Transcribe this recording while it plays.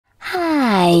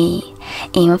Hi!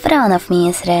 In front of me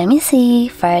is REALME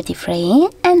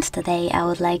C33, and today I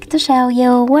would like to show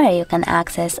you where you can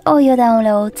access all your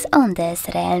downloads on this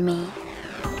REALME.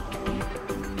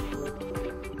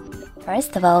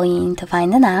 First of all, you need to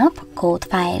find an app called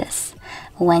Files.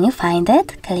 When you find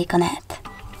it, click on it.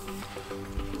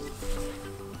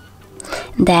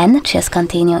 Then choose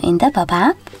Continue in the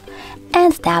pop-up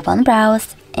and tap on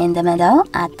Browse in the middle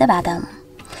at the bottom.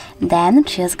 Then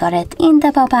choose Got It in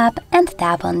the pop-up and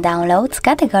tap on Downloads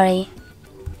category.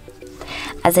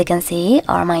 As you can see,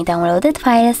 all my downloaded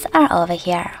files are over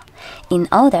here. In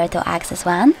order to access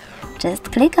one,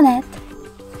 just click on it.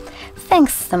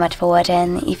 Thanks so much for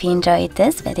watching. If you enjoyed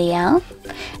this video,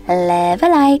 leave a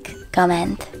like,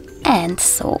 comment and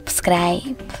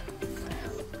subscribe.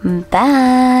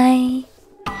 Bye!